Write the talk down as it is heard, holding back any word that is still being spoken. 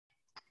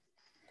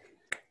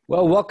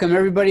Well, welcome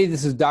everybody.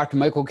 This is Dr.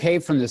 Michael Kaye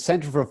from the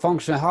Center for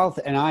Functional Health,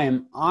 and I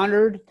am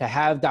honored to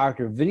have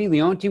Dr. Vinny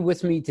Leonti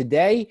with me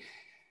today.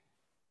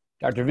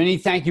 Dr. Vinny,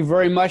 thank you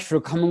very much for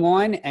coming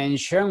on and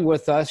sharing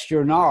with us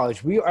your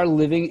knowledge. We are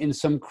living in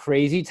some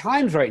crazy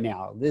times right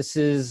now.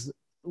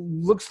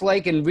 Looks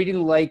like and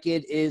reading like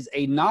it is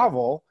a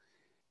novel,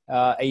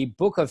 a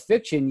book of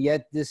fiction,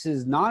 yet this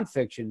is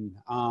nonfiction.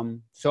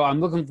 So I'm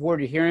looking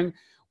forward to hearing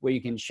what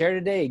you can share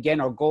today. Again,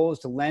 our goal is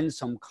to lend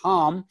some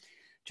calm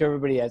to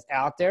everybody that's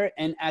out there.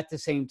 And at the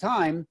same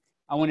time,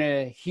 I want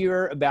to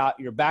hear about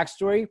your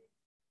backstory,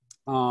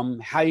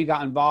 how you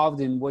got involved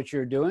in what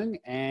you're doing,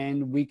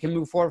 and we can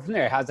move forward from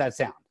there. How's that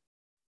sound?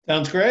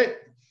 Sounds great.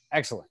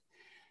 Excellent.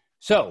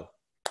 So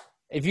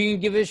if you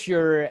can give us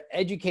your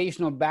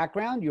educational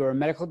background, you're a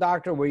medical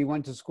doctor, where you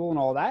went to school and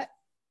all that.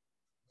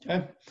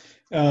 Okay.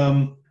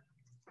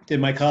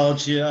 Did my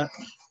college at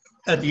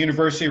the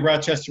University of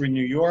Rochester in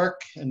New York,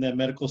 and then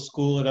medical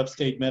school at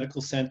Upstate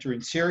Medical Center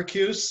in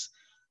Syracuse.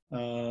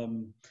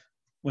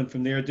 Went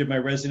from there, did my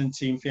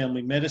residency in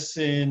family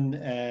medicine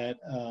at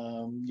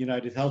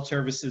United Health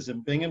Services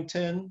in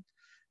Binghamton,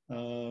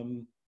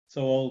 so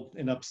all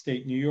in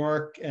upstate New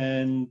York.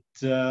 And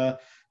then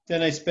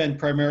I spent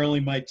primarily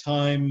my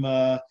time,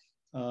 about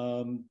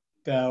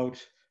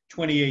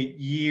 28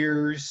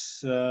 years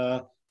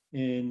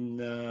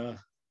in,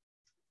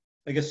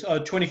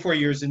 24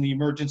 years in the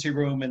emergency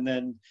room, and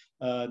then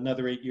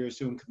another 8 years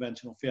doing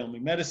conventional family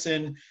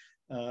medicine.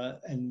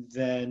 And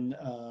then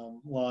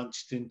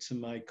launched into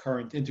my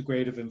current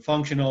integrative and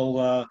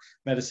functional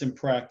medicine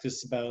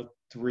practice about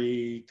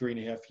three and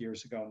a half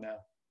years ago now.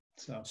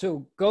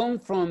 So going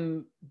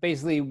from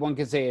basically, one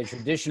could say, a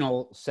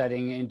traditional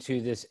setting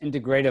into this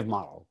integrative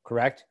model,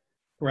 correct?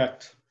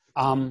 Correct.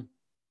 How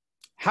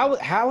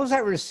was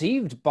that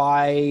received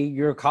by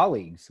your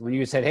colleagues when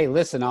you said, hey,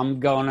 listen, I'm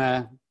going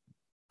to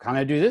kind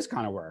of do this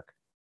kind of work?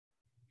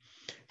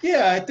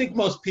 Yeah, I think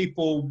most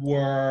people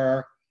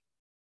were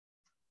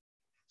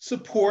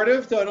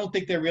supportive, though I don't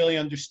think they really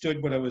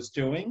understood what I was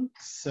doing.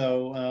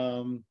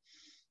 So,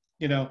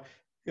 it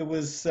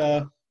was,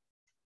 I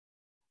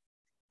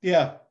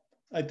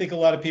think a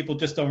lot of people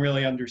just don't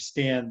really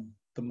understand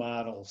the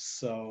models.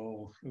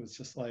 So it was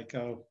just like,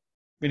 oh,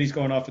 Vinny's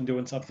going off and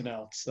doing something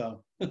else.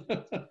 So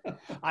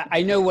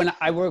I know when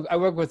I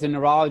work with a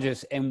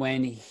neurologist, and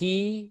when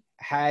he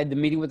had the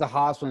meeting with the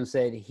hospital and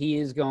said he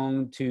is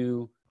going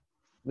to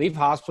leave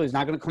hospital, he's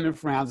not going to come in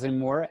for rounds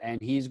anymore,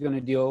 and he's going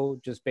to deal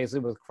just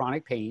basically with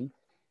chronic pain,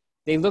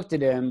 they looked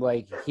at him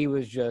like he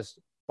was just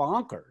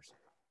bonkers.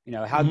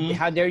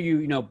 How dare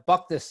you,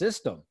 buck the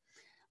system?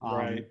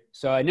 Right.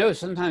 So I know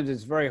sometimes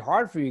it's very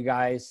hard for you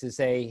guys to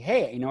say,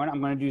 hey, you know what, I'm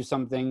going to do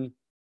something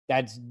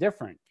that's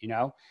different,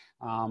 but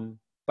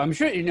I'm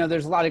sure,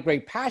 there's a lot of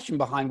great passion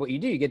behind what you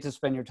do. You get to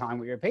spend your time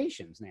with your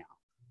patients now.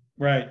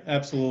 Right,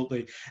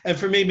 absolutely. And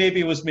for me, maybe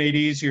it was made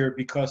easier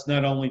because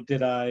not only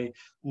did I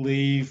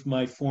leave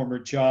my former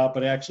job,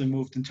 but I actually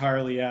moved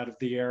entirely out of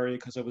the area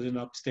because I was in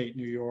upstate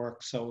New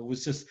York. So it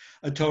was just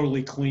a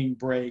totally clean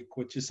break,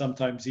 which is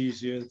sometimes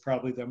easier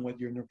probably than what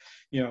the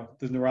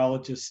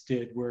neurologist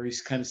did, where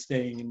he's kind of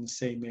staying in the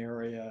same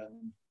area,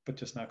 but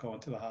just not going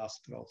to the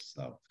hospital.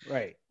 So,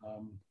 right.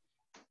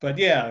 But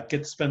yeah, get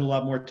to spend a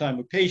lot more time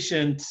with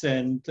patients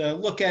and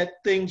look at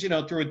things,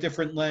 through a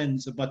different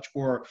lens, a much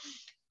more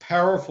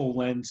powerful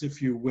lens,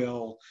 if you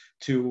will,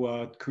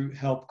 to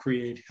help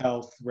create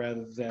health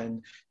rather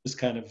than just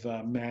kind of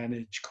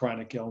manage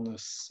chronic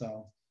illness.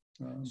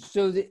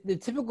 So the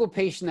typical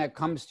patient that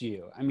comes to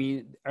you, I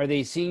mean, are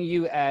they seeing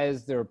you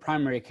as their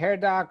primary care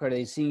doc? Are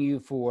they seeing you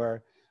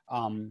for,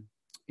 I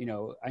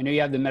know you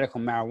have the medical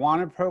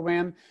marijuana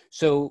program.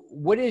 So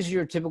what is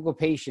your typical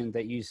patient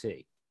that you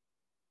see?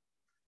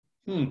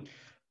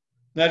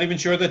 Not even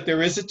sure that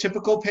there is a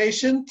typical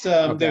patient.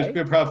 Okay.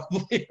 There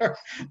probably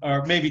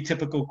are maybe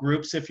typical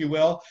groups, if you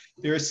will.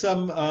 There are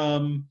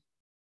some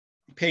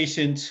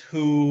patients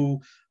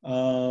who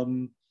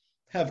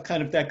have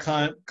kind of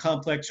that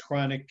complex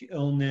chronic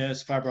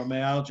illness,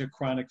 fibromyalgia,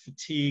 chronic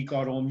fatigue,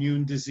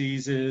 autoimmune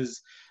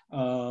diseases,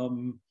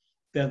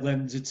 that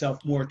lends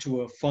itself more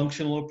to a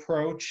functional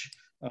approach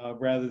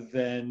rather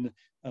than,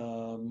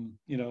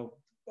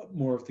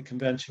 more of the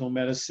conventional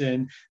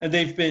medicine. And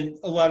a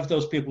lot of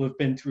those people have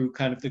been through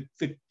kind of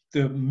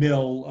the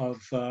mill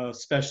of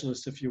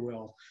specialists, if you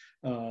will.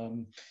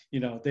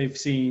 They've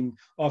seen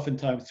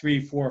oftentimes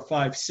 3, 4,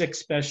 5, 6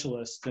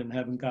 specialists and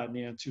haven't gotten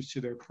answers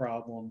to their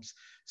problems.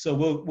 So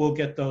we'll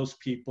get those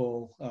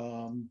people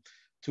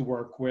to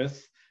work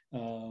with.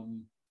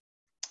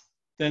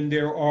 Then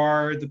there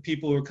are the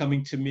people who are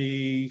coming to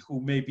me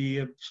who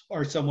maybe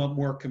are somewhat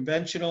more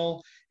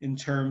conventional in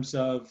terms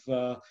of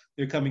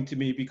they're coming to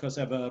me because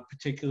I have a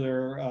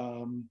particular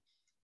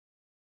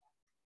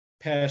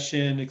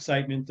passion,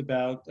 excitement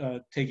about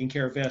taking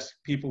care of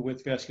people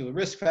with vascular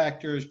risk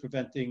factors,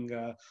 preventing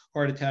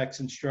heart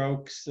attacks and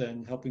strokes,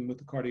 and helping with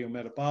the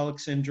cardio-metabolic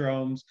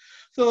syndromes.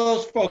 So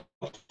those folks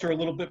are a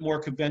little bit more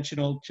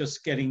conventional,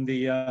 just getting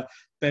the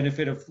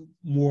benefit of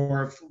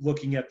more of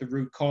looking at the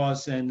root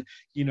cause and,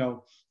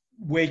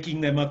 waking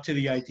them up to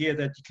the idea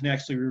that you can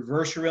actually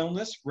reverse your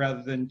illness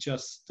rather than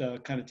just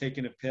kind of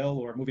taking a pill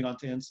or moving on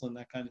to insulin,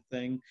 that kind of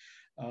thing.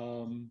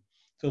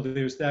 So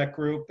there's that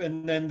group.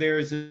 And then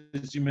there's,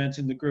 as you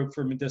mentioned, the group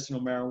for medicinal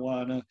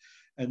marijuana.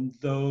 And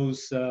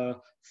those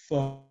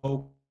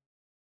folks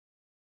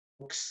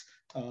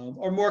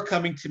are more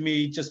coming to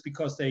me just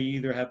because they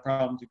either have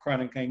problems with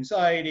chronic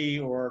anxiety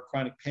or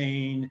chronic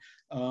pain.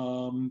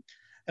 And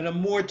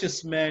I'm more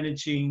just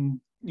managing,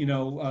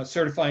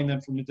 certifying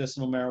them for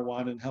medicinal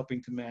marijuana and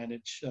helping to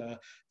manage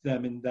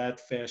them in that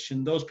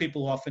fashion. Those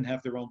people often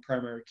have their own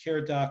primary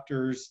care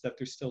doctors that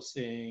they're still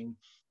seeing,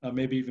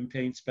 maybe even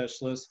pain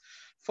specialists.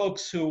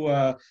 Folks who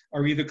are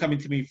either coming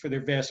to me for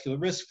their vascular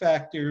risk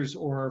factors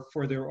or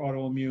for their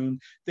autoimmune,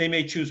 they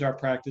may choose our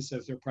practice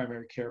as their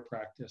primary care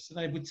practice. And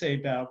I would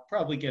say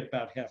probably get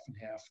about half and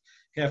half.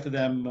 Half of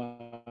them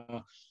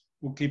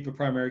will keep a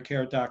primary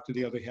care doctor,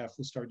 the other half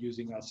will start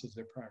using us as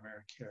their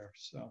primary care.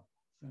 So.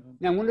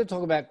 Now, I want to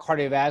talk about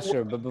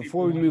cardiovascular, but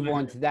before we move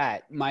on to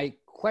that, my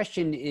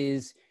question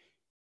is,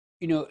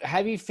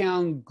 have you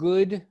found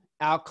good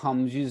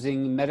outcomes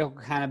using medical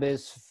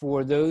cannabis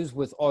for those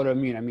with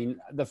autoimmune? I mean,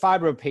 the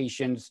fibro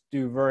patients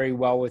do very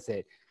well with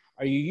it.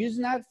 Are you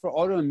using that for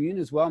autoimmune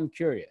as well? I'm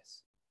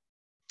curious.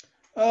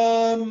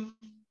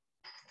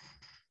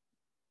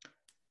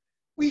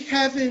 We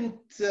haven't,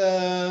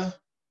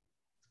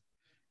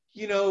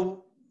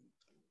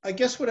 I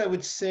guess what I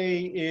would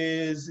say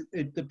is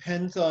it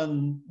depends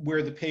on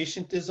where the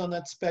patient is on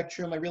that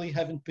spectrum. I really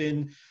haven't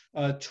been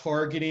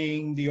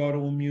targeting the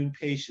autoimmune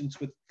patients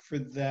for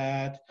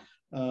that.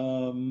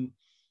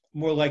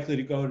 More likely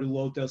to go to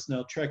low-dose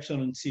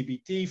naltrexone and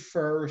CBD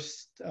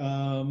first.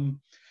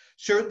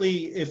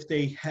 Certainly, if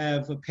they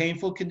have a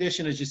painful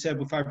condition, as you said,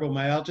 with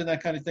fibromyalgia and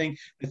that kind of thing,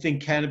 I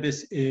think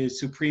cannabis is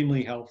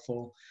supremely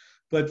helpful.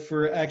 But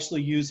for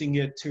actually using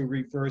it to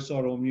reverse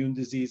autoimmune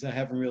disease, I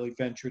haven't really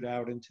ventured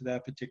out into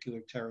that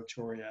particular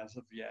territory as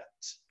of yet.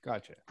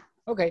 Gotcha.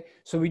 Okay,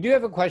 so we do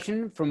have a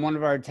question from one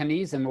of our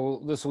attendees, and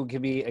this will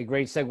be a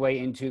great segue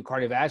into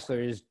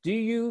cardiovascular, is do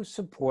you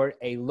support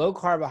a low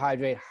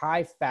carbohydrate,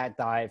 high fat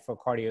diet for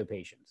cardio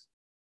patients?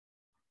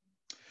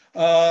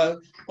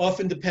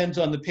 Often depends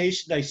on the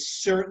patient. I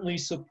certainly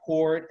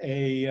support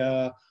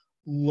a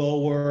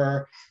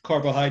lower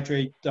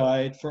carbohydrate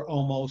diet for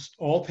almost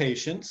all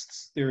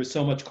patients. There is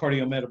so much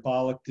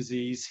cardio-metabolic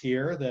disease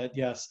here that,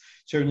 yes,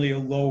 certainly a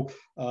low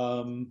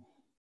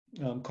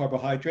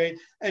carbohydrate.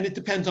 And it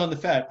depends on the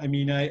fat. I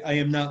mean, I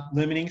am not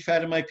limiting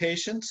fat in my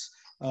patients,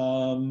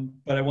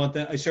 but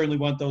I certainly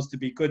want those to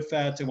be good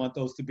fats. I want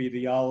those to be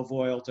the olive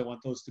oils. I want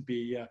those to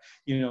be,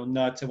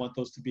 nuts. I want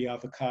those to be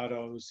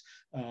avocados.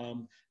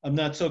 I'm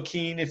not so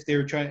keen if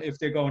they're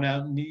going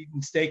out and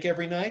eating steak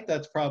every night.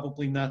 That's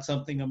probably not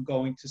something I'm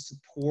going to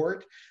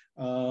support.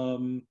 But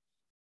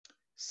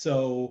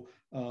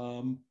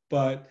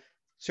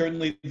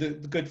certainly the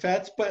good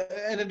fats,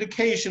 and an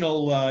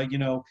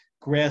occasional,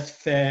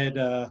 grass-fed,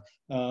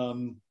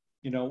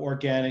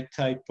 organic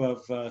type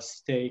of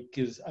steak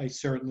I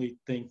certainly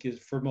think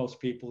for most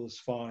people is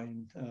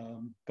fine.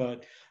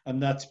 But I'm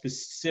not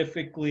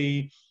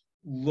specifically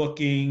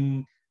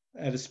looking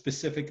at a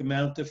specific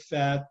amount of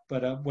fat,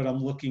 but what I'm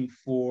looking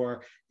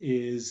for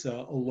is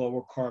a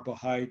lower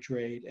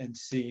carbohydrate and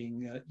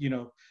seeing,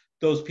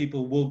 those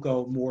people will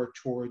go more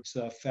towards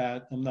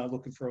fat. I'm not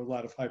looking for a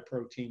lot of high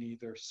protein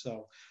either.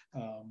 So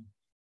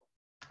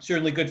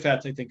certainly good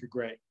fats I think are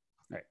great.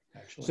 Right.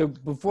 Actually. So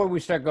before we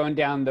start going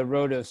down the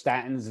road of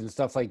statins and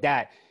stuff like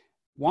that,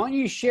 why don't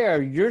you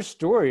share your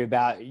story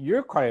about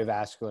your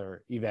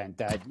cardiovascular event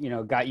that,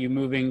 got you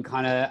moving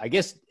kind of, I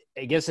guess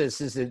this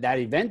is that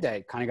event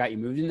that kind of got you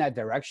moved in that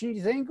direction,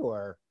 you think,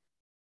 or?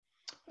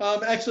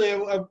 Actually,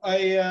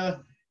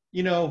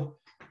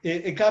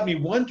 it got me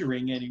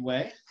wondering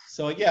anyway.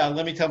 So yeah,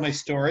 let me tell my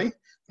story.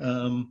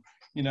 So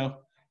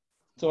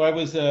I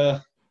was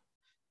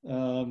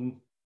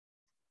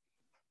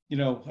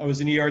I was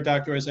an ER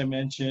doctor, as I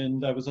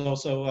mentioned. I was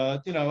also, I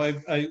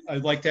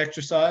liked to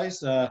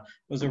exercise. I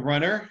was a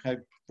runner. I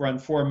run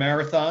 4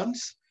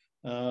 marathons.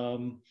 I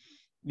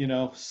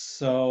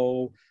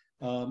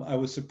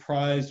was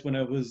surprised when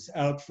I was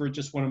out for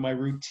just one of my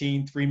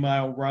routine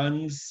 3-mile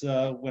runs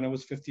when I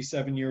was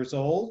 57 years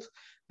old,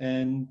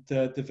 and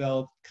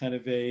developed kind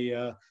of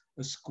a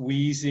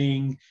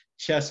squeezing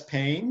chest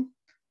pain.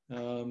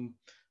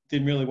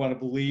 Didn't really want to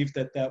believe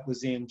that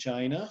was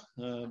angina,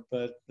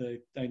 but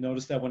I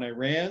noticed that when I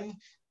ran,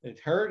 it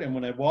hurt, and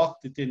when I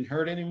walked, it didn't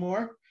hurt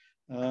anymore.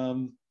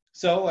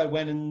 So I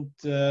went and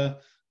saw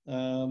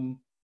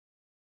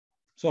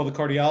the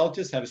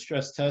cardiologist, had a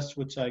stress test,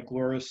 which I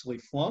gloriously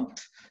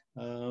flunked.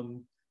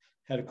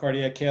 Had a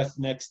cardiac cath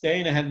the next day,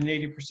 and I had an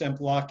 80%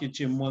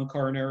 blockage in one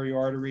coronary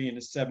artery and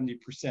a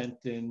 70%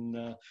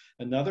 in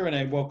another, and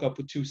I woke up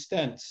with 2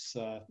 stents.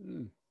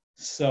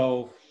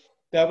 So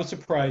that was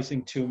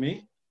surprising to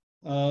me.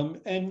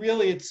 And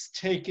really, it's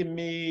taken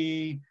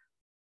me,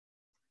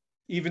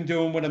 even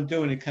doing what I'm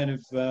doing, it kind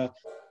of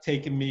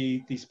taken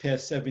me these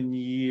past 7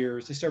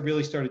 years. I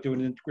really started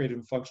doing integrative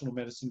and functional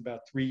medicine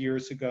about 3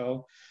 years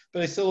ago,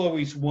 but I still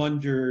always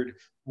wondered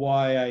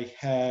why I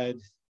had,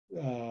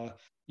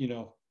 you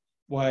know,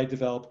 why I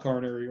developed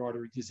coronary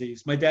artery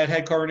disease. My dad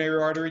had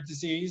coronary artery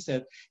disease. He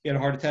had a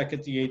heart attack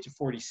at the age of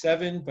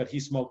 47, but he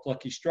smoked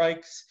Lucky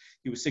Strikes.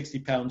 He was 60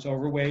 pounds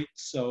overweight.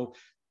 So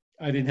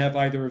I didn't have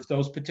either of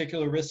those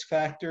particular risk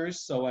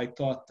factors. So I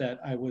thought that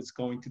I was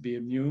going to be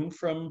immune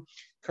from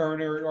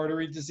coronary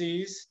artery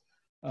disease.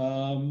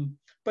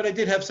 But I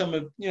did have some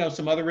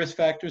other risk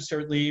factors,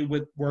 certainly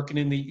with working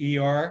in the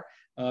ER,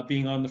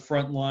 being on the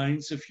front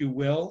lines, if you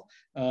will,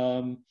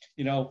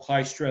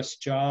 high stress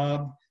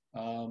job,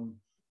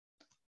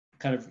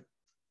 kind of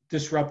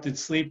disrupted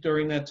sleep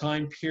during that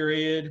time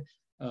period.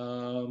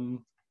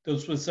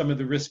 Those were some of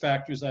the risk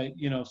factors I,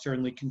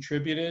 certainly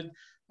contributed.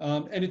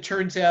 And it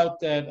turns out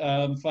that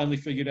finally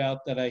figured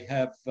out that I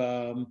have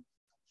an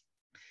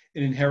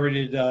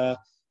inherited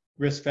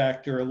risk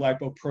factor, a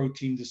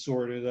lipoprotein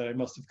disorder that I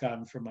must have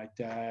gotten from my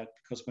dad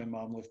because my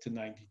mom lived to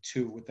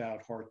 92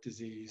 without heart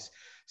disease.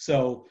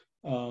 So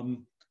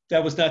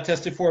that was not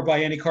tested for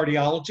by any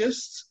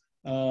cardiologists,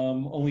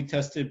 only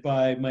tested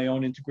by my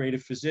own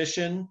integrative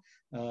physician.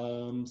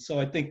 So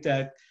I think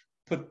that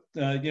put,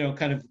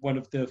 kind of one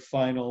of the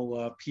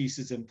final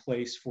pieces in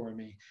place for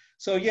me.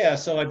 So yeah,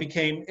 so I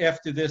became,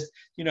 after this,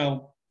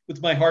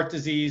 with my heart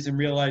disease and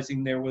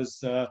realizing there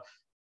was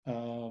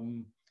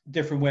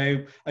different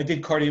way. I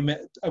did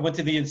I went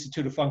to the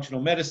Institute of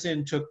Functional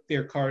Medicine, took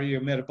their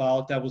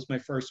cardio-metabolic. That was my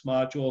first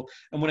module.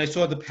 And when I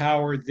saw the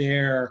power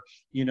there,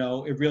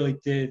 it really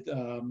did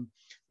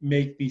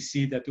make me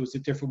see that there was a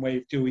different way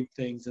of doing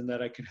things and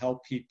that I could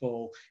help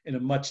people in a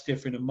much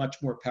different and much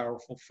more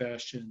powerful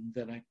fashion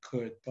than I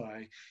could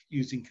by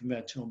using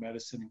conventional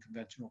medicine and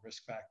conventional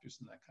risk factors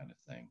and that kind of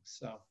thing.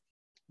 So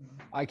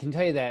I can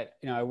tell you that,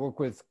 I work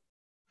with,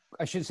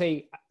 I should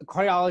say,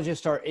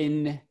 cardiologists are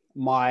in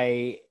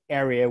my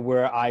area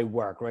where I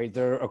work, right?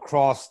 They're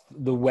across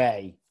the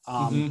way.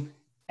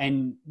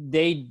 And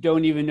they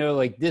don't even know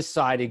like this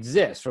side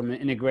exists from an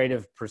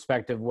integrative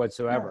perspective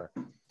whatsoever.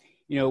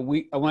 I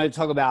want to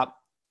talk about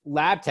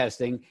lab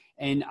testing,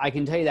 and I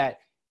can tell you that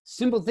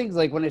simple things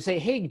like when I say,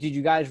 hey, did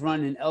you guys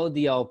run an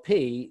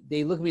LDLP?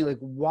 They look at me like,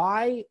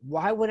 why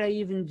would I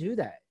even do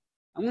that?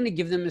 I'm going to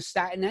give them a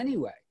statin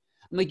anyway.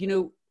 I'm like,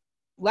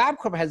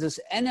 LabCorp has this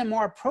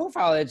NMR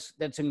profile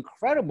that's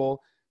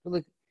incredible, but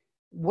like,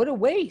 what a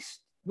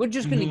waste. We're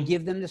just going to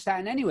give them the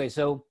statin anyway.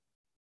 So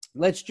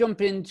let's jump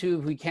into,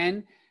 if we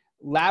can,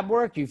 lab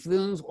work, your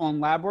feelings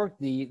on lab work,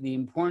 the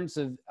importance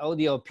of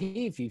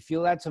LDLP, if you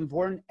feel that's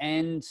important,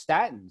 and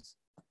statins.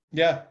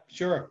 Yeah,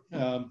 sure.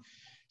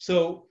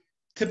 So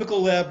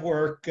typical lab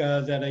work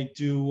that I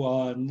do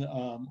on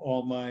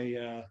all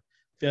my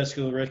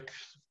vascular risk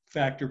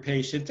factor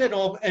patients, and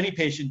any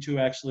patient who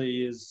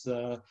actually is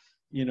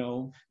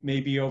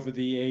maybe over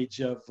the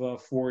age of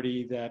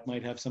 40 that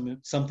might have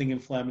something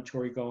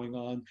inflammatory going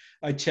on.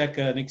 I check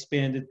an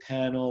expanded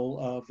panel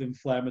of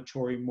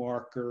inflammatory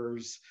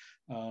markers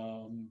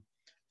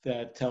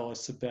that tell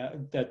us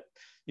about, that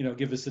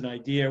give us an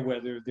idea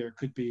whether there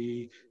could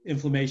be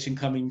inflammation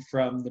coming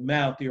from the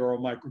mouth, the oral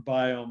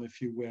microbiome, if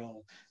you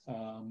will.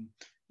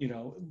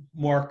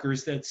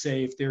 Markers that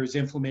say if there's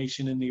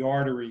inflammation in the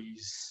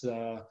arteries,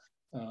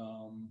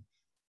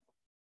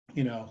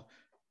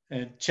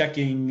 and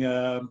checking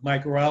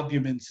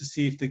microalbumins to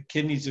see if the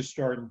kidneys are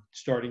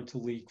starting to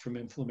leak from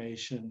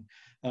inflammation.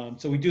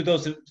 So we do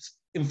those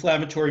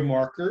inflammatory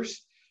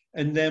markers,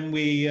 and then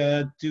we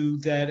do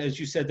that, as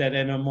you said, that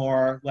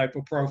NMR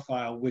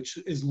lipoprofile, which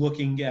is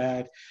looking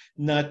at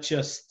not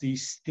just the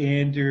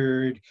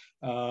standard,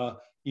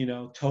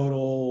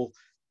 total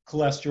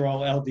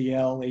cholesterol,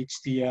 LDL,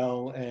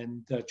 HDL,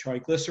 and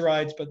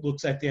triglycerides, but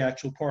looks at the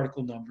actual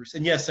particle numbers.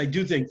 And yes, I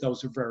do think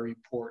those are very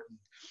important,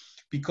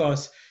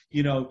 because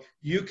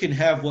you can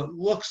have what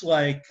looks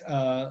like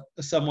a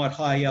somewhat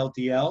high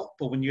LDL,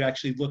 but when you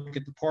actually look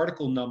at the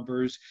particle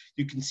numbers,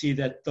 you can see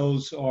that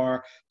those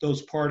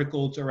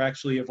particles are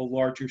actually of a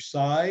larger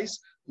size,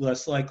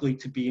 less likely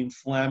to be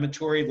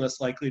inflammatory, less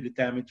likely to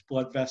damage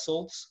blood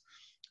vessels.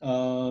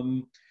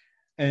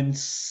 And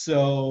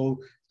so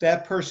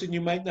that person, you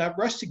might not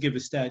rush to give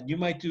a statin. You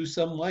might do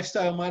some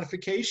lifestyle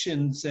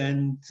modifications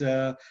and,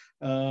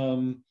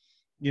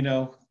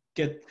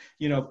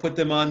 put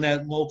them on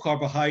that low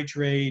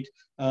carbohydrate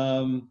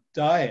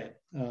diet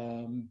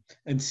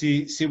and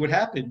see what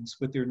happens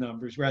with their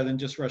numbers rather than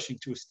just rushing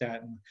to a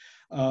statin.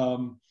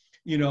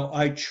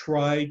 I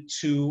try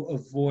to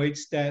avoid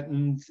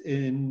statins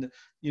in,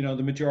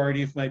 the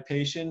majority of my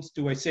patients.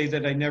 Do I say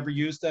that I never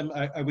use them?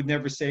 I would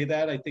never say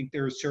that. I think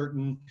there are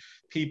certain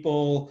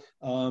people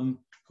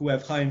who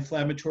have high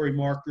inflammatory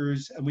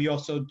markers, and we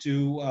also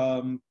do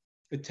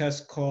a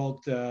test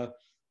called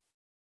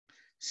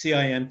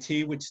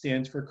CIMT, which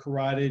stands for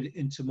carotid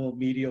intimal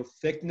medial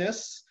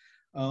thickness,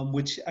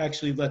 which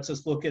actually lets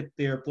us look at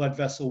their blood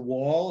vessel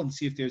wall and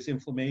see if there's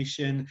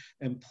inflammation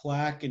and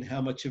plaque and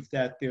how much of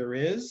that there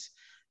is.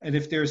 And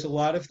if there's a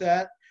lot of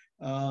that,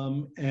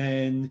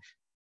 and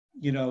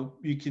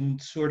you can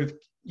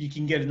you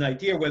can get an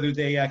idea whether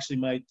they actually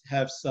might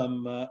have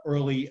some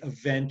early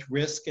event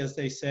risk, as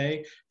they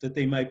say, that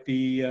they might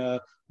be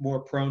more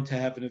prone to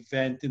have an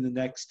event in the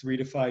next 3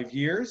 to 5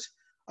 years.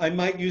 I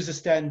might use a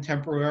statin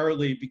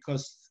temporarily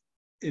because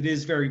it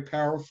is very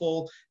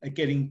powerful at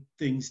getting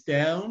things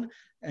down.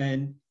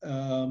 And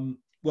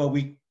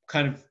we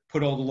kind of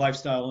put all the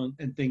lifestyle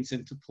and things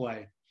into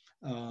play.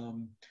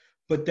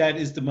 But that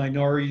is the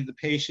minority of the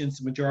patients.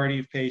 The majority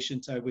of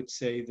patients, I would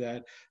say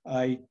that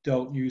I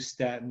don't use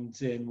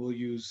statins and will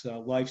use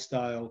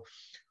lifestyle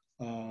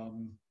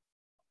and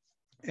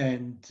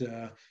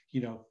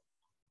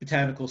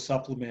botanical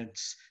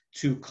supplements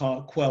to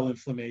quell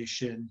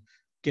inflammation,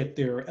 get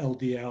their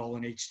LDL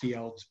and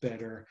HDLs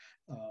better,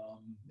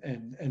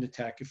 and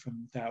attack it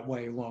from that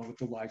way, along with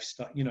the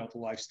lifestyle, the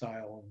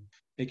lifestyle, and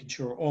making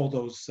sure all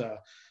those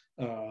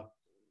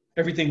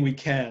everything we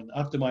can,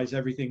 optimize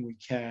everything we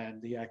can,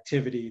 the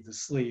activity, the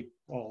sleep,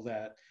 all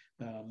that,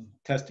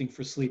 testing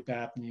for sleep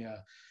apnea,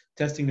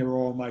 testing their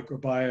oral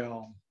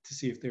microbiome to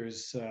see if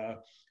there's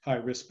high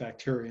risk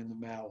bacteria in the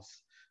mouth,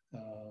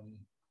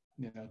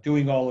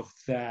 doing all of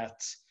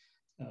that.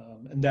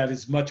 And that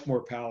is much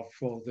more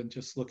powerful than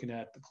just looking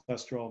at the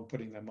cholesterol and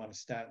putting them on a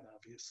statin,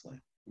 obviously.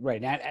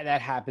 Right.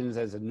 That happens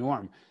as a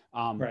norm.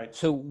 Right.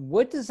 So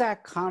what does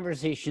that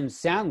conversation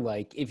sound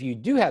like if you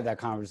do have that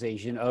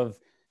conversation of,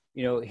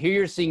 here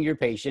you're seeing your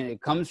patient,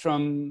 it comes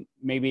from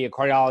maybe a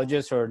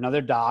cardiologist or another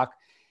doc,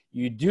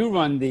 you do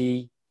run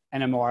the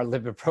NMR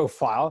lipid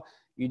profile,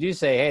 you do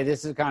say, hey,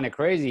 this is kind of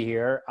crazy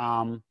here.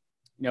 Why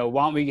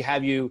don't we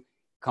have you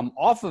come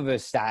off of a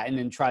statin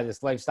and try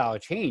this lifestyle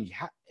change?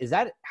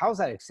 How's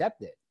that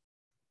accepted?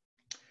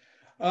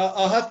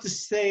 I'll have to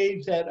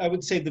say that I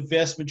would say the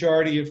vast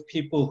majority of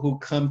people who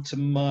come to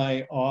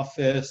my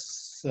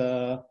office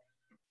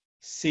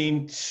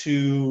seem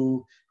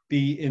to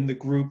be in the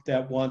group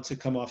that wants to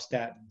come off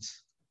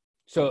statins.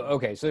 So,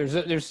 okay. So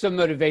there's some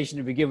motivation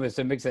to begin with,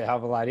 so it makes it a hell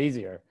of a lot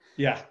easier.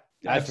 Yeah,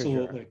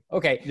 absolutely. Sure.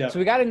 Okay. Yeah. So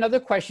we got another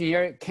question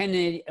here. Can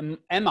an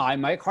MI,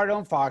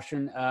 myocardial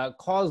infarction,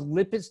 cause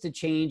lipids to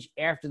change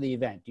after the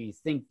event? Do you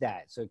think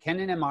that? So can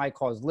an MI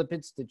cause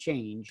lipids to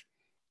change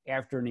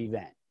after an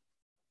event?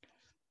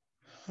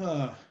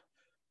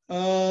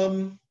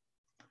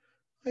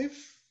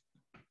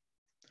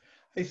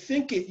 I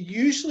think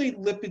usually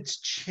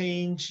lipids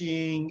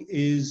changing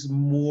is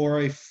more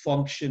a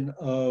function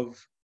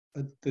of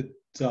the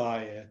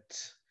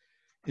diet,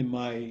 in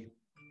my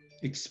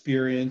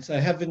experience. I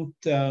haven't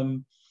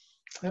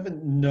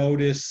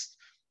noticed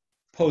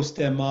post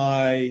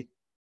MI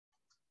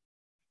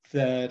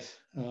that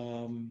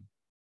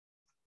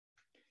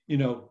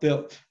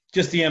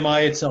just the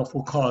MI itself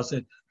will cause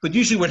it. But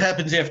usually what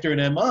happens after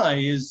an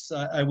MI is,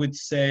 I would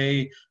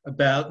say,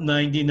 about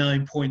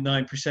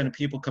 99.9% of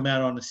people come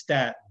out on a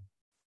statin.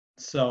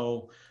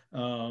 So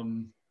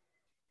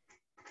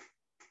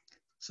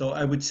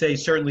I would say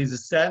certainly the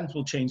statins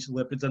will change the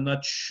lipids. I'm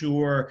not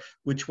sure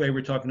which way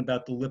we're talking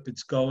about the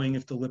lipids going,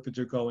 if the lipids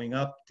are going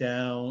up,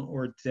 down,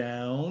 or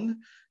down.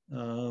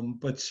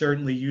 But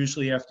certainly,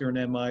 usually after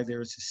an MI,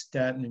 there's a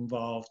statin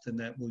involved, and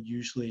that will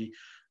usually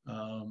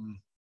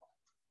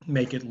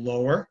make it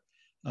lower.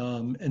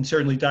 And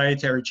certainly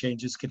dietary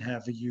changes can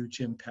have a huge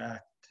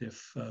impact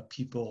if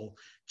people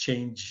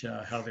change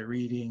how they're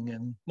eating.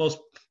 And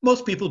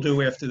most people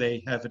do after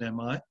they have an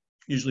MI,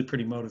 usually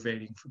pretty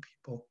motivating for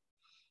people.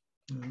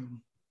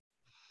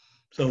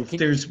 So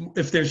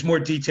if there's more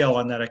detail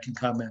on that, I can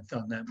comment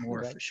on that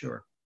more for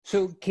sure.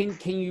 So can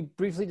you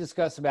briefly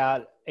discuss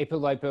about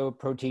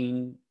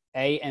apolipoprotein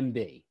A and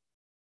B?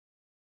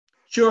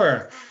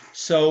 Sure.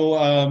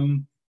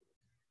 So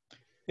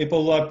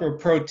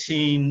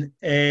apolipoprotein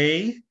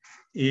A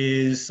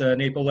is an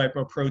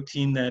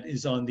apolipoprotein that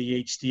is on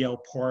the HDL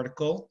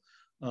particle,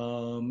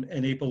 and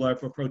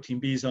apolipoprotein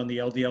B is on the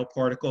LDL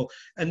particle.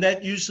 And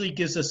that usually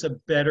gives us a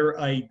better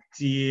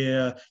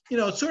idea.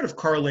 It sort of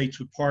correlates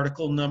with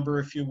particle number,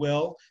 if you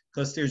will,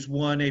 because there's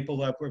one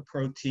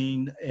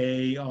apolipoprotein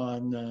A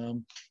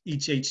on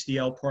each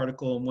HDL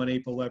particle and one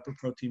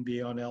apolipoprotein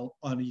B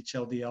on each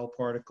LDL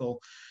particle.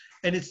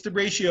 And it's the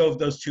ratio of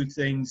those two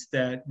things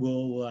that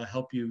will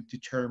help you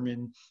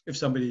determine if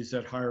somebody is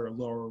at higher or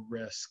lower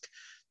risk.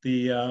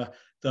 The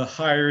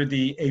higher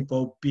the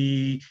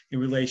ApoB in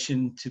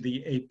relation to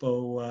the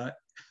ApoA,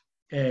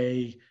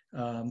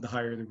 the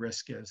higher the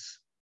risk is.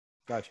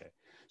 Gotcha.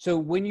 So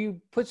when you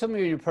put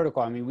somebody in your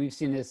protocol, I mean, we've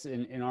seen this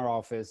in our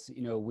office,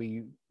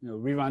 we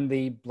rerun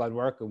the blood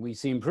work and we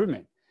see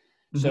improvement.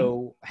 Mm-hmm.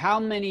 So how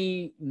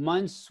many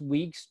months,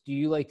 weeks do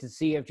you like to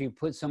see after you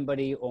put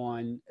somebody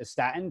on a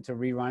statin to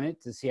rerun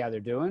it to see how they're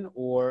doing,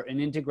 or an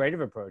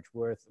integrative approach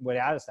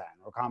without a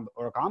statin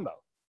or a combo?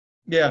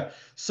 Yeah.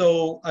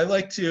 So I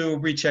like to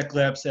recheck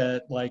labs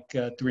at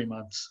 3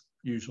 months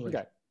usually.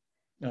 Okay.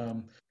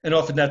 And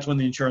often that's when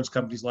the insurance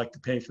companies like to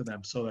pay for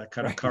them. So that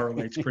kind of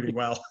correlates pretty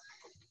well.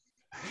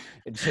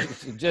 It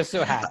just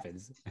so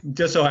happens.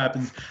 Just so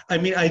happens. I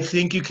mean, I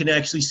think you can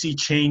actually see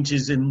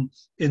changes in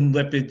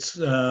lipids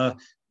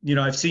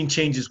I've seen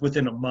changes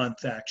within a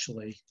month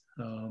actually.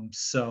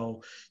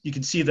 So you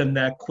can see them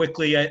that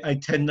quickly. I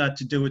tend not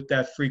to do it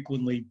that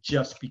frequently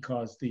just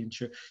because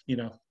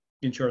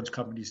insurance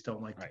companies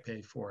don't like to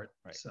pay for it.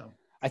 Right. So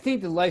I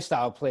think the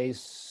lifestyle plays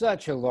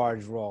such a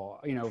large role,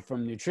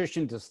 from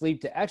nutrition to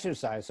sleep to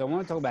exercise. So I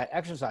want to talk about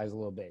exercise a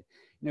little bit.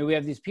 We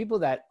have these people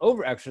that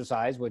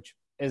over-exercise, which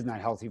is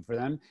not healthy for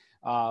them.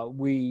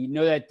 We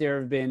know that there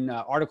have been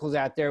articles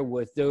out there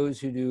with those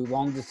who do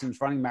long-distance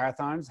running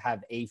marathons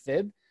have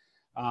AFib.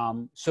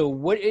 So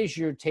what is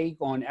your take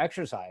on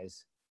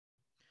exercise?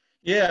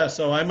 Yeah,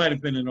 so I might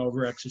have been an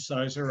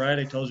over-exerciser, right?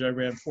 I told you I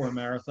ran 4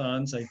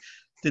 marathons. I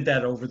did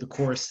that over the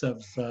course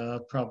of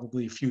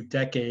probably a few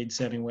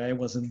decades anyway. It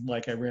wasn't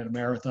like I ran a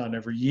marathon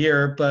every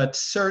year, but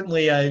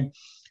certainly I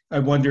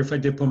wonder if I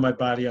did put my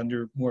body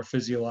under more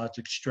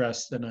physiologic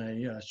stress than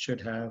I should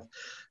have.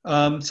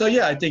 So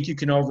yeah, I think you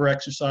can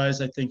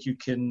over-exercise. I think you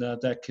can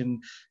that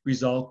can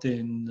result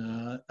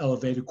in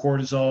elevated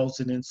cortisols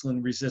and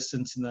insulin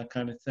resistance and that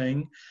kind of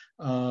thing.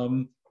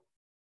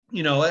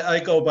 I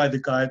go by the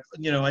guide,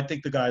 I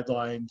think the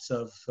guidelines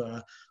of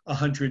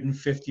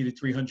 150 to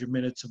 300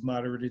 minutes of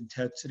moderate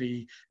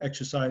intensity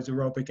exercise,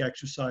 aerobic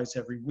exercise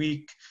every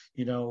week,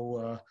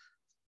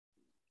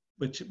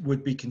 which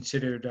would be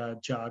considered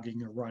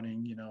jogging or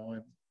running,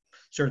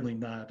 certainly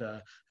not,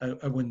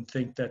 I wouldn't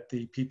think that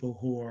the people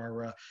who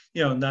are,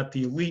 not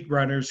the elite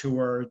runners who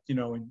are,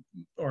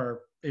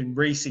 are in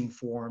racing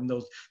form,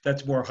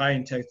 that's more high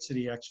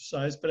intensity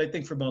exercise. But I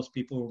think for most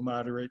people who are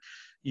moderate,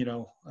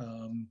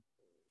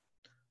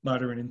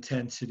 moderate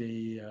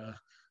intensity,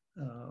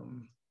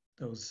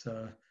 those,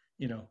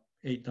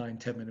 8, 9,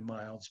 10-minute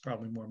miles,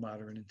 probably more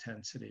moderate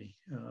intensity.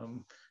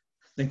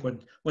 I think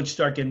once you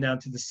start getting down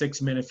to the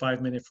 6-minute,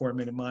 5-minute,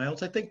 4-minute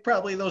miles, I think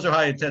probably those are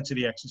high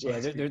intensity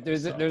exercises. Yeah,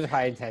 there's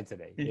high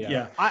intensity.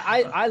 Yeah.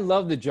 I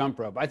love the jump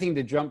rope. I think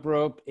the jump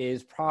rope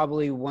is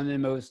probably one of the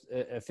most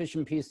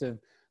efficient piece of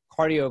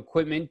cardio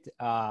equipment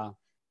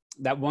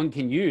that one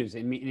can use.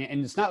 And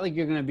it's not like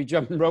you're going to be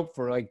jumping rope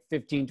for like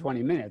 15,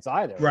 20 minutes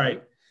either.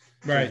 Right.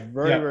 So it's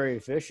very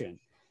efficient.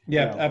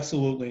 Yeah,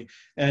 absolutely.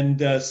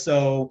 And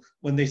so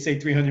when they say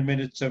 300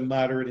 minutes of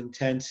moderate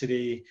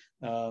intensity,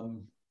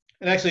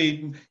 and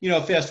actually,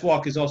 fast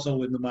walk is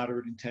also in the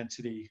moderate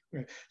intensity.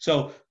 Right?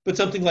 So, but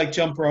something like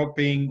jump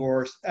roping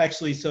or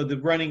actually, so the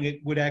running,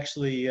 it would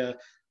actually, you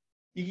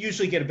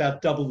usually get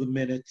about double the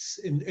minutes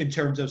in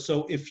terms of,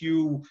 so if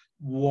you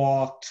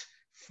walked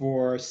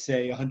for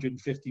say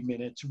 150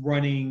 minutes,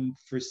 running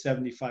for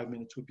 75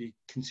 minutes would be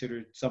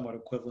considered somewhat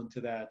equivalent to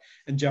that.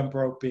 And jump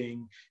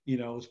roping,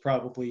 is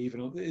probably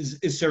is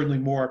certainly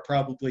more,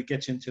 probably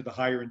gets into the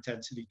higher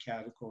intensity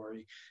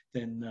category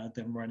than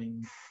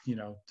running,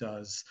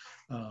 does.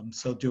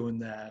 So doing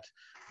that.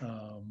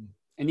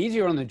 And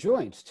easier on the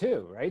joints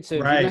too, right? So if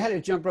you know how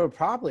to jump rope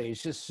properly,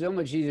 it's just so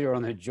much easier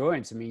on the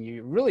joints. I mean,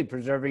 you're really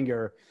preserving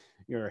your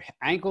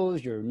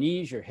ankles, your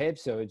knees, your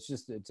hips. So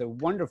it's a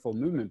wonderful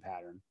movement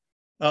pattern.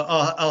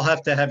 I'll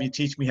have to have you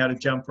teach me how to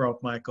jump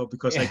rope, Michael,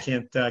 because I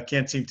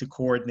can't seem to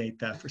coordinate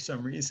that for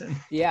some reason.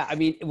 Yeah, I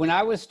mean, when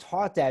I was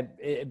taught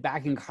that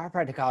back in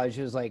chiropractic college,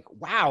 it was like,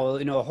 wow,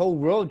 the whole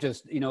world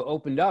just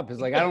opened up.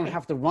 It's like I don't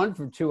have to run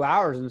for 2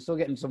 hours and still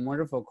getting some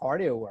wonderful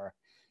cardio work.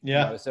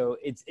 Yeah. So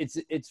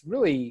it's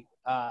really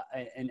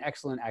an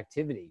excellent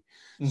activity.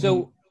 Mm-hmm.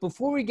 So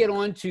before we get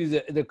on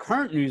to the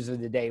current news of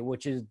the day,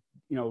 which is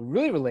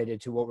really related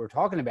to what we're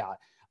talking about,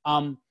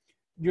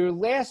 your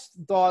last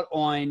thought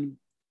on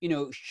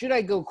should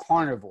I go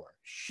carnivore?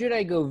 Should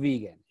I go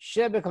vegan?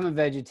 Should I become a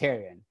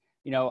vegetarian?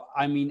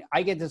 I mean,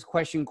 I get this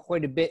question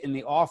quite a bit in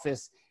the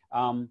office.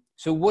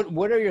 So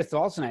what are your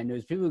thoughts on that?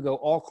 There's people who go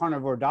all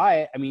carnivore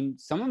diet. I mean,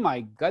 some of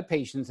my gut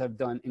patients have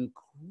done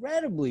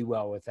incredibly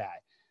well with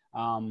that.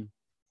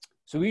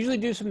 So we usually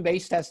do some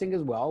base testing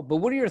as well. But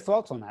what are your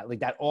thoughts on that?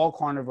 Like that all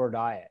carnivore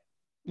diet?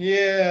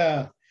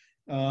 Yeah.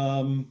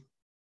 So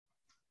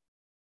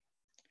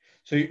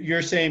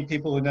you're saying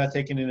people are not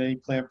taking in any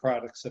plant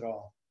products at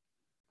all?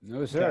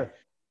 No, sir. Okay.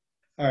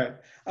 All right.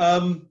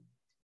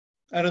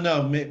 I don't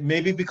know.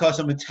 Maybe because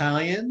I'm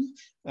Italian,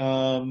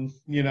 I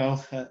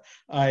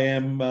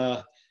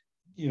am,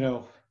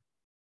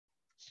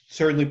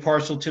 certainly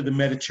partial to the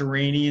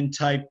Mediterranean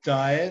type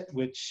diet,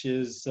 which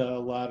is a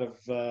lot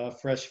of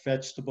fresh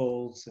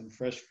vegetables and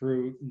fresh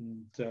fruit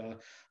and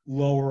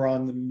lower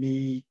on the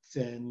meat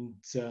and,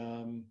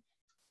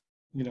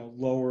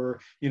 lower,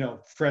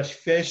 fresh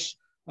fish.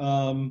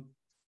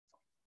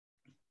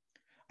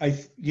 I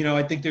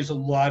think there's a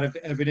lot of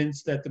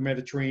evidence that the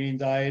Mediterranean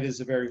diet is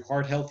a very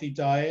heart healthy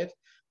diet.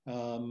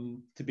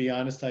 To be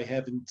honest, I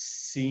haven't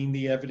seen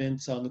the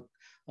evidence on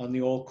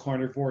the all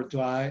carnivore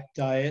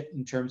diet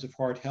in terms of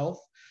heart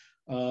health.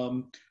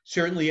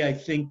 Certainly, I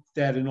think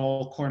that an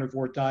all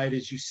carnivore diet,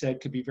 as you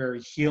said, could be very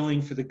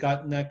healing for the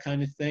gut and that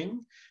kind of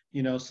thing.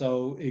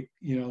 So it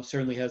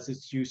certainly has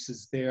its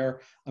uses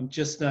there. I'm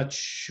just not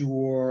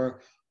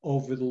sure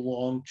over the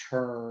long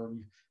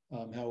term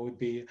how it would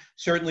be.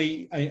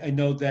 Certainly, I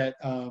know that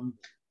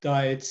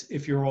diets,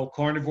 if you're all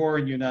carnivore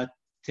and you're not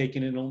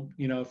taking in,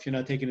 if you're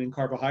not taking in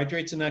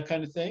carbohydrates and that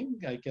kind of thing,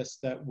 I guess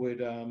that would,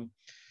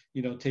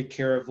 take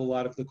care of a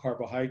lot of the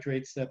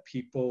carbohydrates that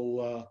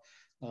people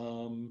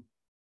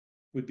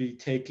would be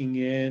taking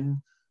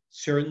in.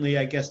 Certainly,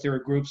 I guess there are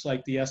groups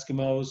like the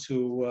Eskimos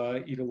who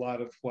eat a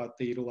lot of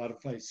they eat a lot of,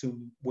 I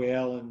assume,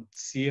 whale and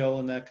seal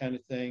and that kind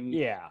of thing.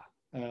 Yeah.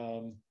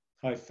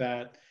 High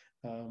fat.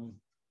 I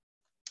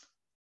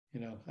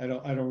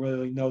don't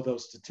really know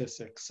those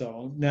statistics.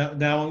 So now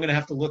I'm going to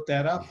have to look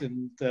that up,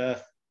 and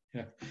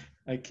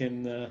I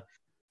can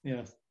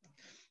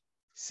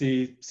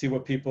see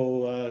what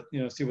people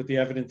see what the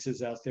evidence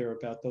is out there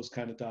about those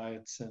kind of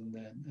diets and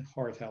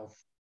heart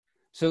health.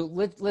 So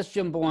let's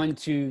jump on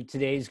to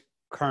today's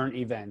current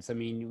events. I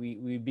mean,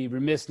 we'd be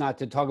remiss not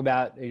to talk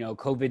about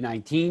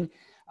COVID-19,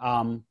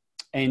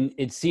 and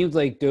it seems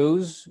like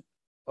those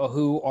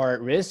who are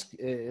at risk,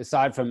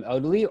 aside from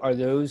elderly, are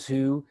those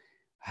who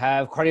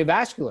have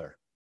cardiovascular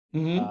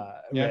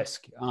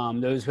risk,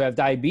 those who have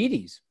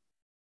diabetes.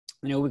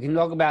 We can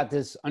talk about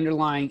this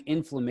underlying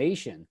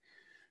inflammation.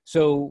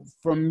 So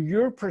from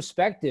your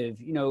perspective,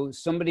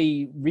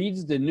 somebody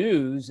reads the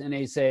news and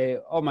they say,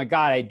 oh my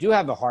God, I do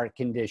have a heart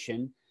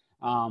condition.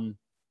 And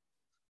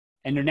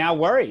they're now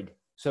worried.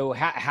 So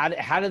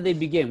how do they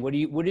begin? What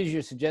is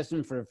your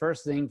suggestion for the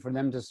first thing for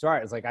them to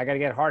start? It's like, I got to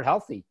get heart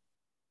healthy.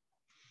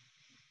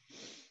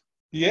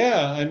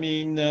 Yeah. I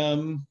mean,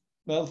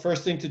 well, the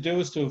first thing to do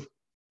is to,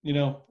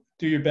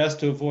 do your best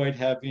to avoid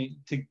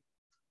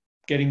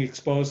getting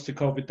exposed to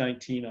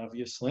COVID-19,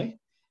 obviously.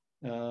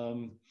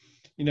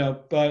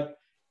 But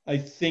I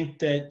think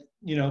that,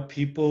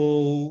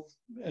 people,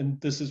 and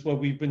this is what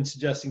we've been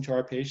suggesting to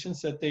our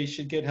patients, that they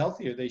should get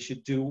healthier. They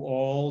should do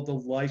all the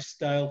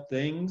lifestyle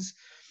things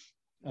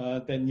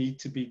that need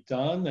to be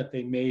done that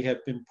they may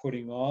have been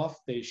putting off.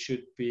 They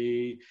should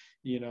be,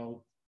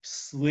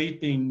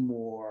 sleeping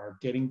more,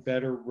 getting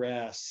better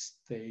rest.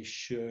 They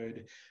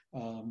should,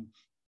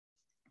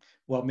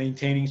 while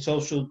maintaining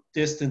social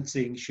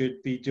distancing,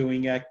 should be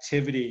doing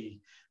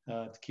activity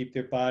to keep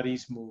their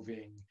bodies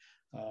moving.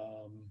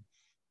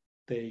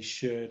 They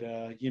should,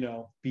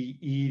 be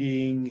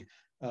eating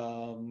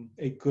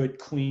a good,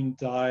 clean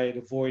diet,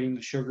 avoiding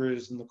the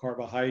sugars and the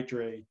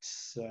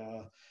carbohydrates.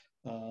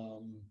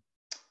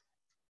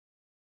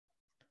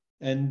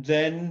 And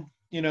then,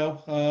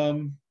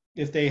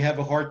 if they have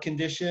a heart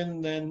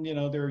condition, then,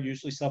 there are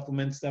usually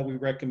supplements that we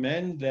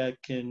recommend that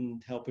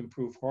can help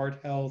improve heart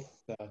health.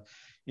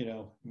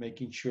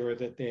 Making sure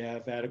that they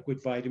have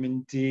adequate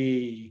vitamin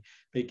D,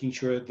 making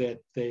sure that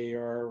they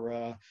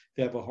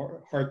have a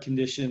heart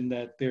condition,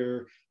 that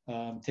they're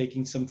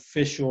taking some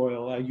fish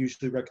oil. I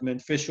usually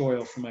recommend fish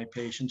oil for my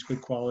patients,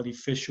 good quality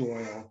fish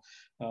oil,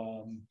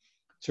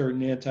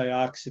 certain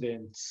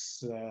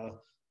antioxidants,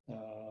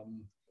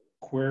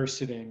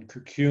 quercetin,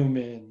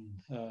 curcumin,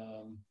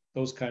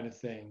 those kind of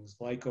things,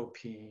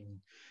 lycopene,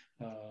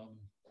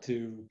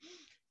 to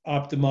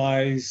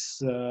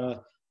optimize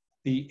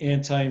the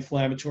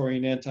anti-inflammatory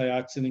and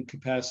antioxidant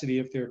capacity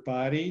of their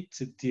body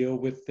to deal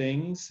with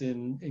things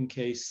in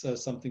case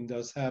something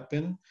does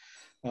happen.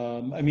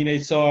 I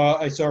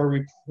saw a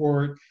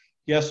report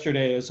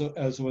yesterday as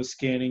I was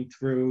scanning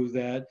through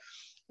that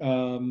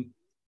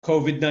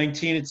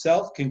COVID-19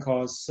 itself can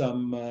cause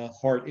some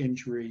heart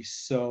injuries.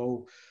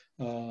 So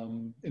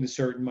in a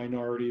certain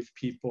minority of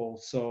people.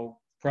 So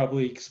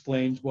probably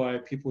explains why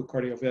people with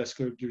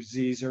cardiovascular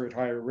disease are at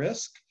higher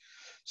risk.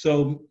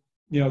 So,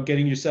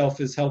 getting yourself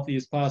as healthy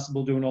as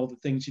possible, doing all the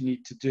things you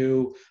need to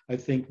do, I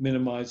think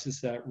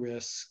minimizes that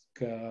risk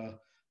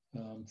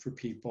for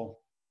people.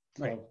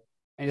 Right.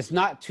 And it's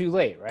not too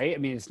late, right? I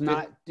mean, it's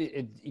not,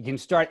 you can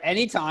start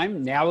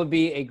anytime. Now would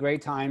be a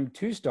great time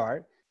to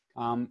start.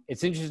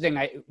 It's interesting.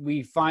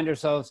 We find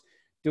ourselves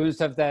doing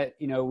stuff that,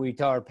 we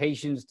tell our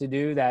patients to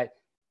do that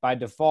by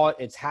default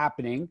it's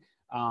happening.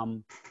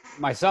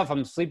 Myself,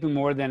 I'm sleeping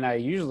more than I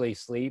usually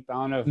sleep. I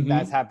don't know if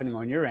that's happening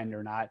on your end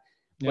or not.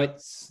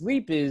 But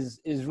sleep is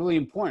really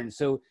important.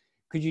 So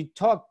could you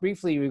talk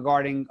briefly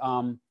regarding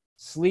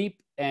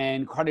sleep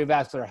and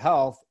cardiovascular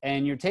health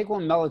and your take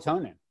on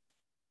melatonin?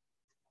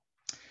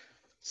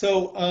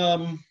 So,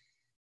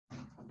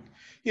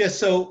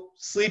 so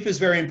sleep is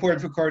very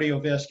important for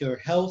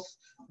cardiovascular health.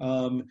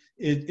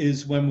 It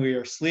is when we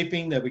are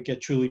sleeping that we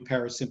get truly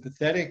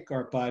parasympathetic.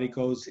 Our body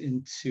goes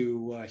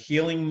into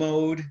healing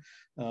mode,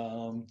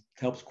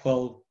 helps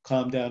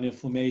calm down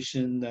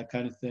inflammation, that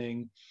kind of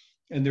thing.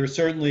 And there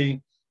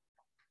certainly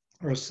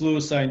are a slew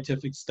of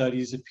scientific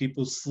studies if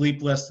people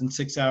sleep less than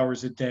 6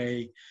 hours a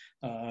day,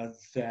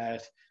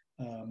 that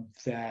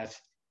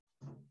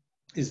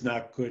is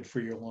not good for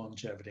your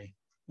longevity.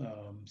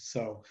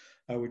 So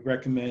I would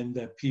recommend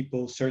that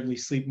people certainly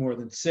sleep more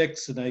than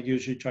 6, and I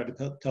usually try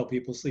to tell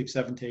people sleep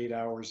 7 to 8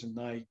 hours a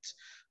night,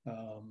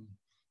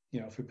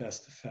 for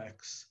best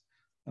effects.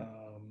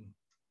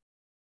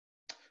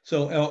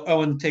 So I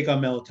want to take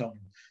on melatonin.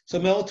 So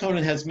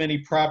melatonin has many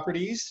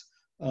properties.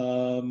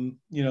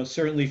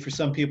 Certainly for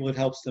some people it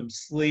helps them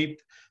sleep.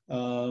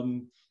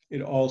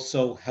 It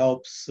also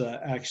helps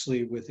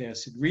actually with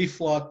acid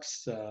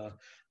reflux.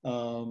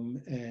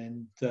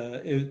 and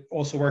it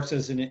also works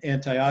as an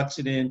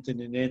antioxidant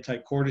and an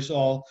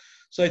anti-cortisol.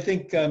 So I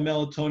think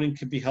melatonin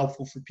can be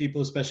helpful for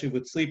people, especially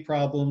with sleep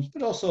problems,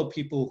 but also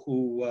people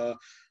who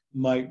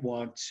might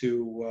want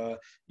to,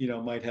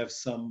 might have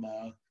some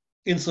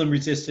insulin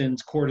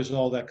resistance,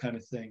 cortisol, that kind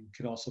of thing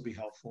can also be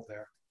helpful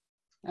there.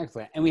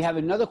 Excellent. And we have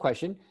another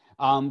question.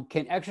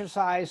 Can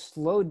exercise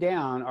slow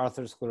down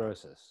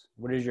atherosclerosis?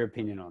 What is your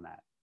opinion on that?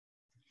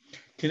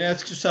 Can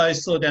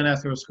exercise slow down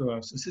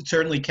atherosclerosis? It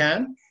certainly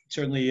can.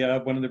 Certainly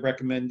one of the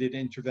recommended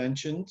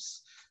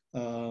interventions.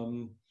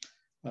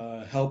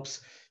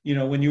 Helps.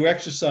 When you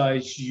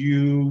exercise,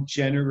 you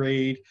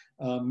generate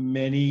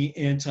many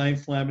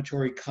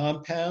anti-inflammatory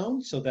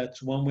compounds. So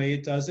that's one way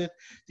it does it.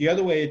 The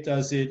other way it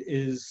does it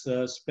is,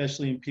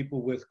 especially in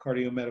people with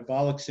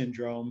cardio-metabolic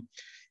syndrome,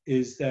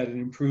 is that it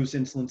improves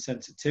insulin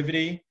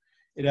sensitivity.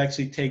 It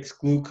actually takes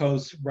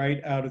glucose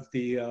right out of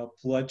the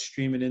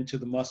bloodstream and into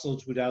the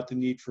muscles without the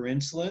need for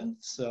insulin.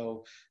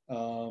 So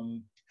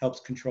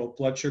helps control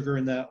blood sugar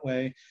in that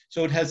way.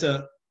 So it has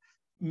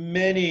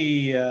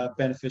many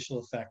beneficial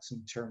effects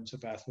in terms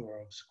of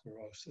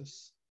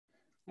atherosclerosis.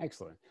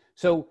 Excellent.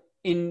 So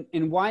in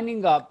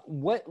winding up,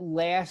 what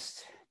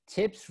last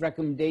tips,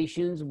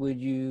 recommendations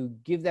would you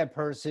give that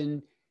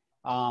person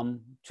to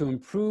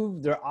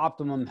improve their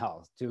optimum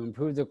health, to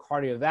improve their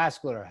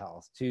cardiovascular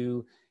health,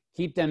 to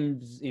keep them,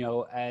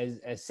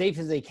 as safe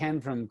as they can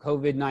from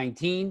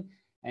COVID-19,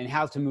 and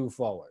how to move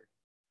forward?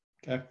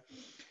 Okay.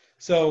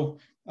 So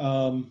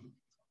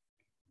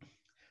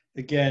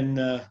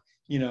again,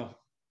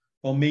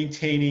 while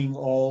maintaining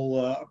all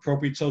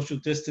appropriate social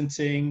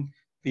distancing,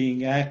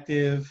 being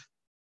active,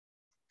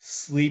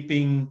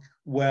 sleeping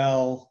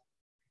well,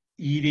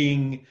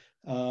 eating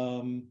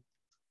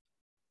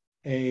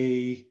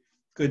a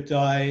good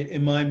diet.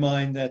 In my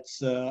mind,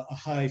 that's a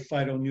high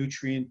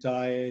phytonutrient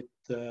diet,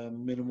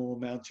 minimal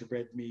amounts of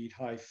red meat,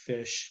 high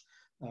fish.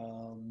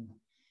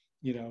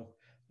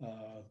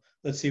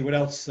 Let's see, what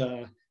else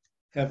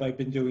have I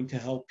been doing to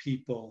help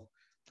people?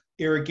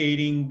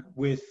 Irrigating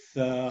with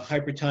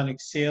hypertonic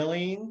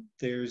saline.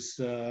 There's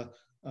something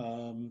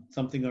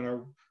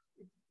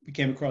we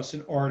came across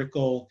an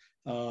article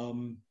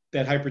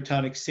that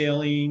hypertonic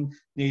saline,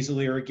 nasal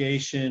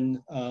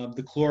irrigation,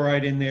 the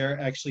chloride in there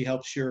actually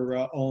helps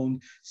your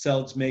own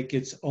cells make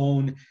its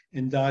own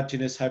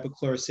endogenous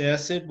hypochlorous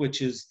acid,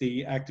 which is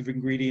the active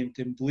ingredient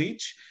in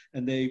bleach.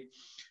 And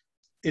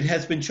it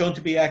has been shown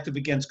to be active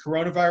against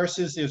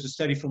coronaviruses. There's a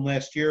study from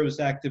last year. It was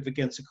active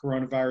against a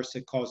coronavirus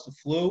that caused the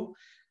flu.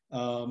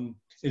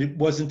 It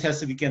wasn't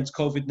tested against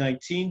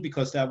COVID-19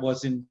 because that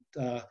wasn't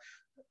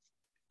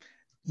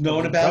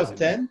known about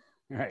then.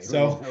 Right.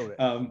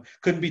 So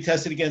couldn't be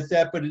tested against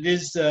that, but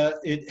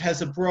it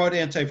has a broad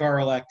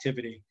antiviral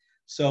activity.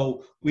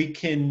 So I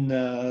can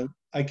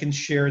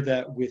share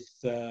that with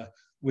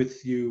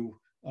you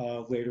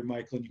later,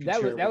 Michael. And you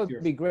can that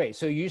would be great.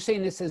 So you're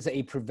saying this is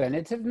a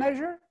preventative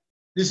measure?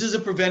 This is a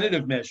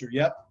preventative measure.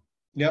 Yep.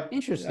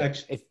 Interesting.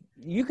 Actually, if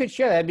you could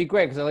share, that'd be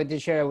great, because I like to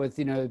share it with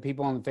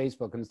people on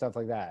Facebook and stuff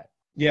like that.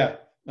 Yeah.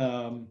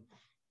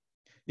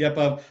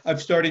 Yep.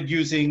 I've started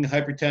using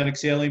hypertonic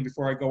saline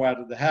before I go out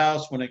of the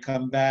house, when I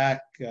come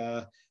back.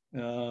 There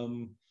are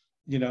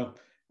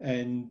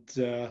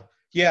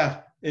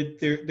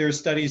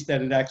studies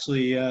that it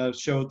actually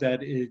showed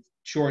that it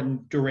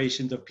shortened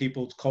durations of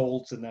people's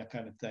colds and that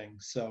kind of thing.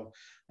 So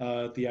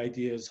the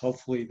idea is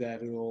hopefully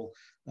that it'll,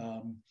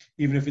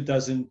 even if it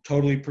doesn't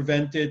totally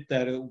prevent it,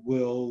 that it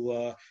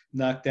will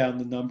knock down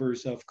the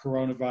numbers of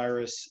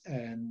coronavirus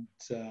and,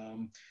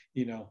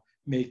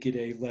 make it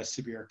a less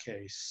severe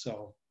case.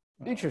 So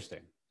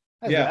interesting.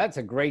 That's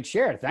a great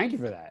share. Thank you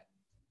for that.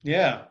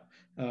 Yeah.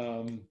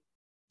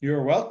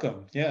 You're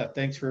welcome. Yeah.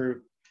 Thanks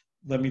for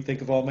letting me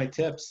think of all my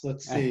tips.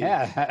 Let's see.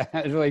 Yeah,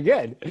 that's really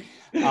good.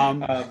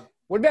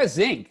 What about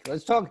zinc?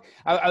 Let's talk.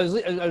 I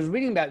was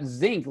reading about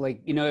zinc, if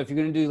you're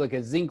going to do like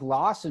a zinc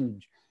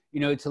lozenge,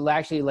 to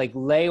actually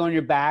lay on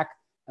your back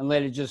and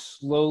let it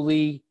just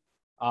slowly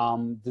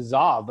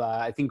dissolve.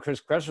 I think Chris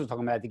Kress was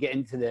talking about it, to get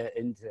into the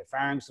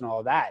pharynx and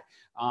all that.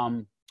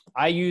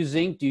 I use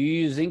zinc. Do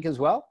you use zinc as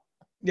well?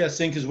 Yeah,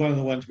 zinc is one of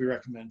the ones we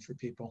recommend for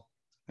people.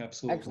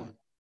 Absolutely. Excellent.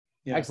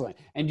 Yeah. Excellent.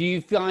 And do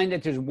you find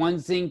that there's one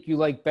zinc you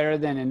like better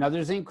than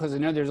another zinc? Because I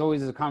know there's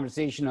always a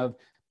conversation of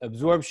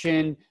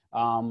absorption,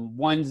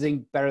 one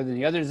zinc better than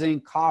the other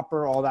zinc,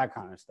 copper, all that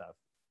kind of stuff.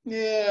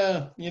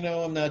 Yeah,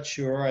 I'm not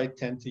sure. I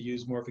tend to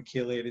use more of a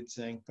chelated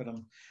zinc, but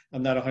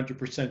I'm not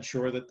 100%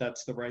 sure that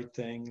that's the right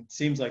thing. It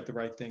seems like the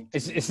right thing.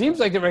 It seems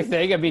like the right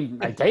thing. I mean,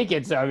 I take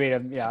it. So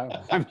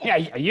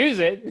I use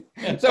it.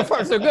 So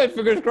far, so good.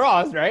 Fingers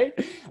crossed, right?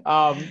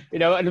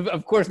 And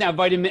of course now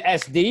vitamin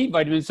SD,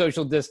 vitamin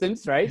social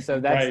distance, right? So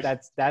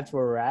that's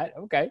where we're at.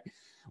 Okay.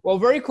 Well,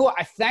 very cool.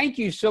 I thank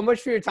you so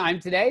much for your time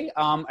today.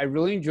 I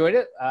really enjoyed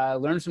it.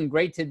 Learned some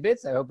great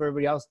tidbits. I hope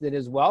everybody else did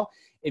as well.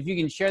 If you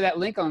can share that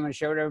link, I'm going to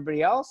share it with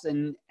everybody else.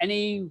 And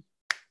any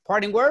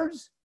parting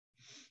words?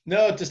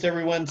 No, just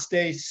everyone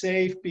stay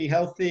safe, be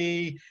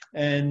healthy,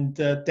 and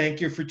thank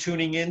you for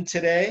tuning in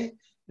today.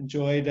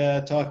 enjoyed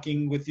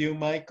talking with you,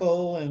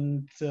 Michael,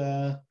 and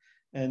to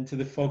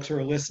the folks who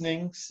are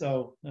listening.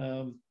 So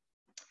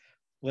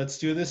let's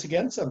do this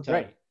again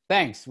sometime. Great.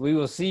 Thanks. We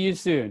will see you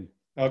soon.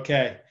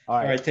 Okay.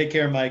 All right. Take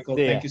care, Michael.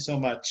 See ya. Thank you so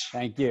much.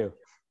 Thank you.